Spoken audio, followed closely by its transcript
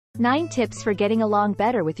9 tips for getting along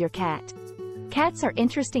better with your cat. Cats are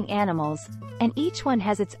interesting animals, and each one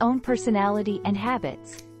has its own personality and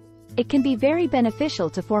habits. It can be very beneficial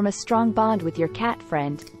to form a strong bond with your cat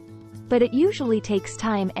friend, but it usually takes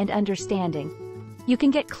time and understanding. You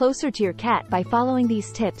can get closer to your cat by following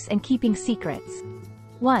these tips and keeping secrets.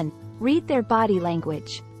 1. Read their body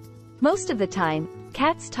language. Most of the time,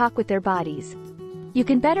 cats talk with their bodies. You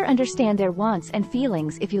can better understand their wants and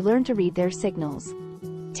feelings if you learn to read their signals.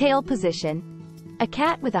 Tail position. A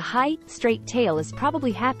cat with a high, straight tail is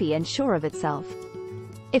probably happy and sure of itself.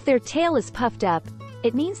 If their tail is puffed up,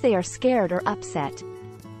 it means they are scared or upset.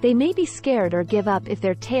 They may be scared or give up if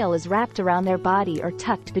their tail is wrapped around their body or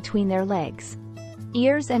tucked between their legs.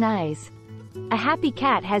 Ears and eyes. A happy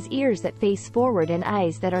cat has ears that face forward and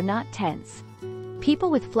eyes that are not tense. People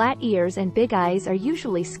with flat ears and big eyes are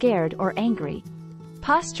usually scared or angry.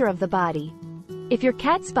 Posture of the body. If your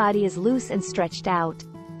cat's body is loose and stretched out,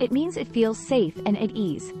 it means it feels safe and at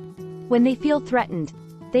ease. When they feel threatened,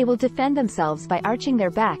 they will defend themselves by arching their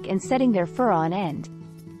back and setting their fur on end.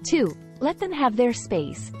 2. Let them have their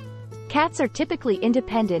space. Cats are typically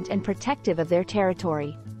independent and protective of their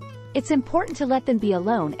territory. It's important to let them be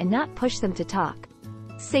alone and not push them to talk.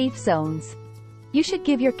 Safe zones. You should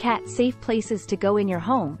give your cat safe places to go in your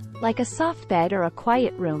home, like a soft bed or a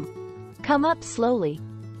quiet room. Come up slowly.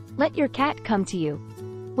 Let your cat come to you.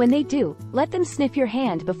 When they do, let them sniff your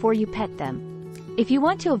hand before you pet them. If you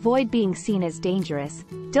want to avoid being seen as dangerous,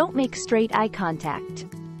 don't make straight eye contact.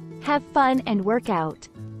 Have fun and work out.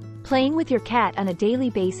 Playing with your cat on a daily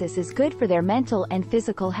basis is good for their mental and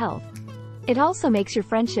physical health. It also makes your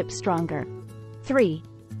friendship stronger. 3.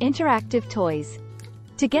 Interactive toys.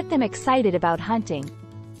 To get them excited about hunting,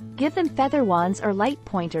 give them feather wands or light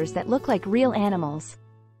pointers that look like real animals.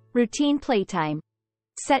 Routine playtime.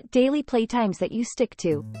 Set daily playtimes that you stick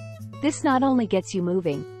to. This not only gets you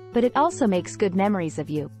moving, but it also makes good memories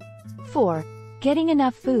of you. 4. Getting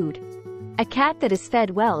enough food. A cat that is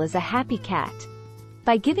fed well is a happy cat.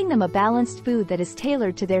 By giving them a balanced food that is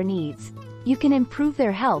tailored to their needs, you can improve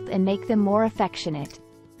their health and make them more affectionate.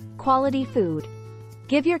 Quality food.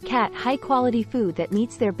 Give your cat high-quality food that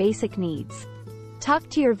meets their basic needs. Talk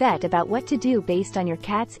to your vet about what to do based on your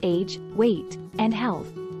cat's age, weight, and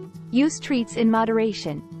health. Use treats in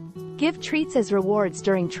moderation. Give treats as rewards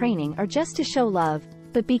during training or just to show love,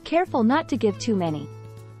 but be careful not to give too many.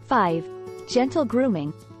 5. Gentle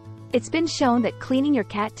grooming. It's been shown that cleaning your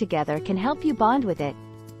cat together can help you bond with it,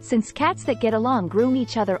 since cats that get along groom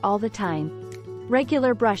each other all the time.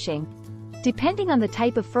 Regular brushing. Depending on the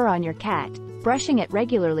type of fur on your cat, brushing it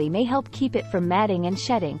regularly may help keep it from matting and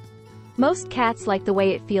shedding. Most cats like the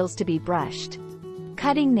way it feels to be brushed.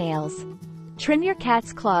 Cutting nails. Trim your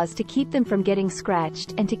cat's claws to keep them from getting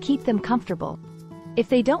scratched and to keep them comfortable. If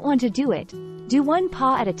they don't want to do it, do one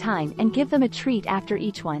paw at a time and give them a treat after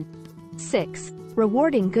each one. 6.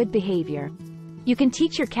 Rewarding good behavior. You can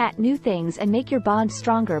teach your cat new things and make your bond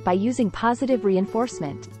stronger by using positive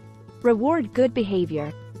reinforcement. Reward good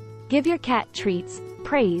behavior. Give your cat treats,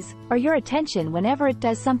 praise, or your attention whenever it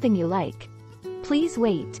does something you like. Please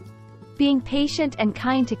wait. Being patient and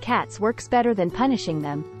kind to cats works better than punishing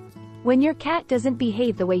them. When your cat doesn't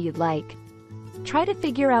behave the way you'd like, try to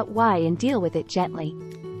figure out why and deal with it gently.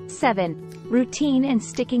 7. Routine and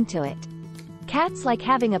sticking to it. Cats like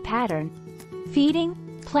having a pattern. Feeding,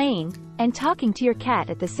 playing, and talking to your cat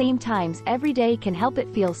at the same times every day can help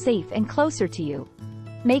it feel safe and closer to you.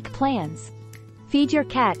 Make plans. Feed your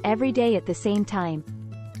cat every day at the same time.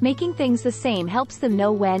 Making things the same helps them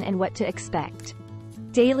know when and what to expect.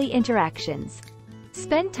 Daily interactions.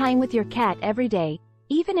 Spend time with your cat every day,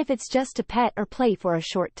 even if it's just to pet or play for a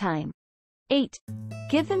short time. 8.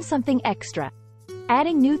 Give them something extra.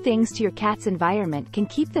 Adding new things to your cat's environment can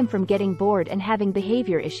keep them from getting bored and having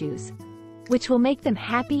behavior issues, which will make them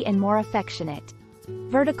happy and more affectionate.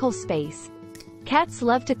 Vertical space. Cats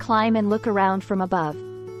love to climb and look around from above.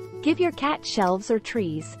 Give your cat shelves or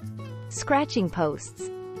trees. Scratching posts.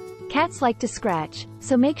 Cats like to scratch,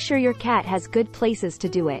 so make sure your cat has good places to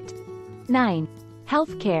do it. 9.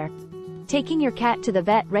 Health care. Taking your cat to the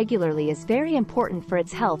vet regularly is very important for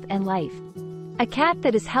its health and life. A cat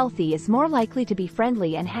that is healthy is more likely to be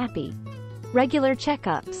friendly and happy. Regular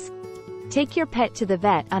checkups. Take your pet to the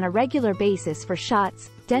vet on a regular basis for shots,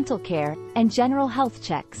 dental care, and general health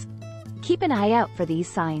checks. Keep an eye out for these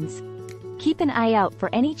signs. Keep an eye out for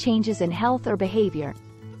any changes in health or behavior.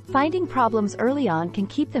 Finding problems early on can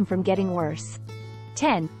keep them from getting worse.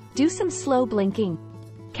 10. Do some slow blinking.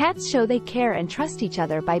 Cats show they care and trust each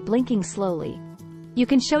other by blinking slowly. You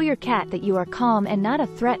can show your cat that you are calm and not a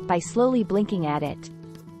threat by slowly blinking at it.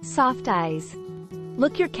 Soft eyes.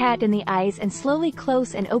 Look your cat in the eyes and slowly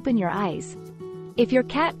close and open your eyes. If your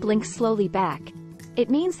cat blinks slowly back, it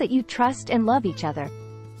means that you trust and love each other.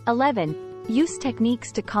 11. Use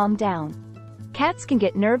techniques to calm down. Cats can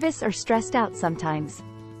get nervous or stressed out sometimes.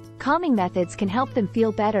 Calming methods can help them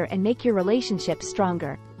feel better and make your relationship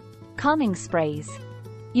stronger. Calming sprays.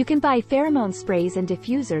 You can buy pheromone sprays and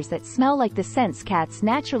diffusers that smell like the scents cats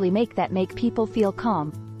naturally make that make people feel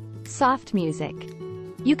calm. Soft music.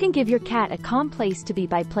 You can give your cat a calm place to be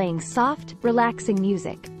by playing soft, relaxing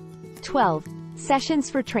music. 12. Sessions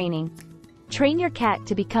for training. Train your cat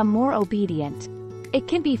to become more obedient. It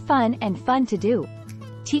can be fun to do.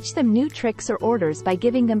 Teach them new tricks or orders by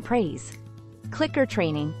giving them praise. Clicker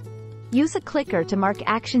training. Use a clicker to mark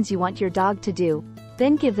actions you want your dog to do,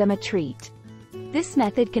 then give them a treat. This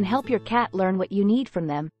method can help your cat learn what you need from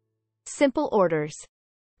them. Simple orders.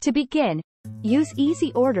 To begin, use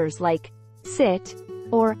easy orders like sit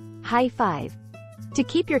or high five. To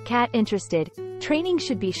keep your cat interested, training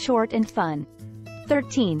should be short and fun.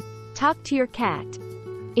 13. Talk to your cat.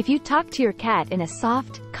 If you talk to your cat in a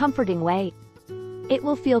soft, comforting way, it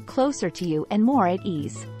will feel closer to you and more at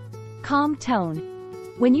ease. Calm tone.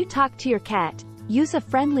 When you talk to your cat, use a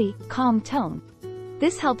friendly, calm tone.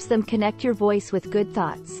 This helps them connect your voice with good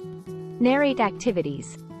thoughts. Narrate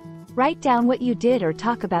activities. Write down what you did or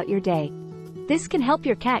talk about your day. This can help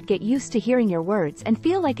your cat get used to hearing your words and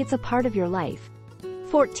feel like it's a part of your life.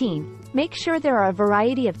 14. Make sure there are a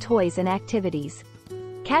variety of toys and activities.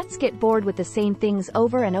 Cats get bored with the same things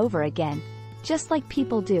over and over again, just like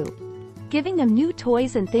people do. Giving them new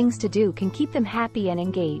toys and things to do can keep them happy and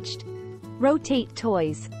engaged. Rotate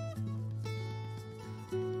toys.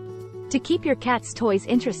 To keep your cat's toys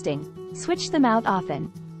interesting, switch them out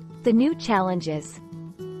often. The new challenges.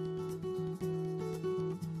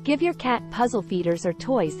 Give your cat puzzle feeders or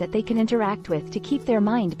toys that they can interact with to keep their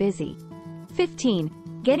mind busy.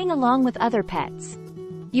 15. Getting along with other pets.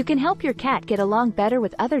 You can help your cat get along better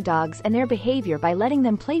with other dogs and their behavior by letting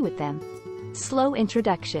them play with them. Slow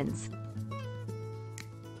introductions.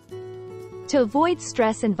 To avoid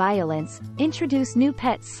stress and violence, introduce new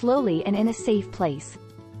pets slowly and in a safe place.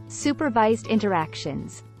 Supervised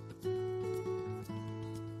interactions.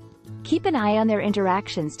 Keep an eye on their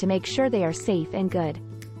interactions to make sure they are safe and good.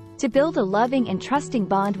 To build a loving and trusting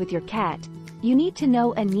bond with your cat, you need to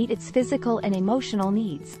know and meet its physical and emotional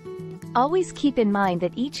needs. Always keep in mind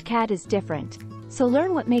that each cat is different, so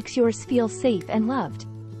learn what makes yours feel safe and loved.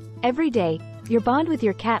 Every day, your bond with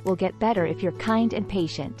your cat will get better if you're kind and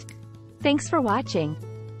patient. Thanks for watching.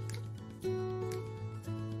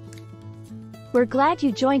 We're glad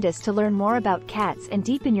you joined us to learn more about cats and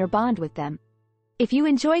deepen your bond with them. If you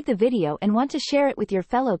enjoyed the video and want to share it with your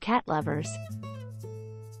fellow cat lovers,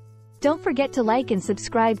 don't forget to like and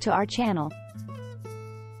subscribe to our channel.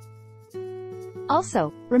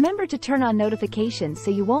 Also, remember to turn on notifications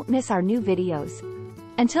so you won't miss our new videos.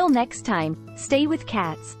 Until next time, stay with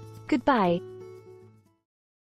cats. Goodbye.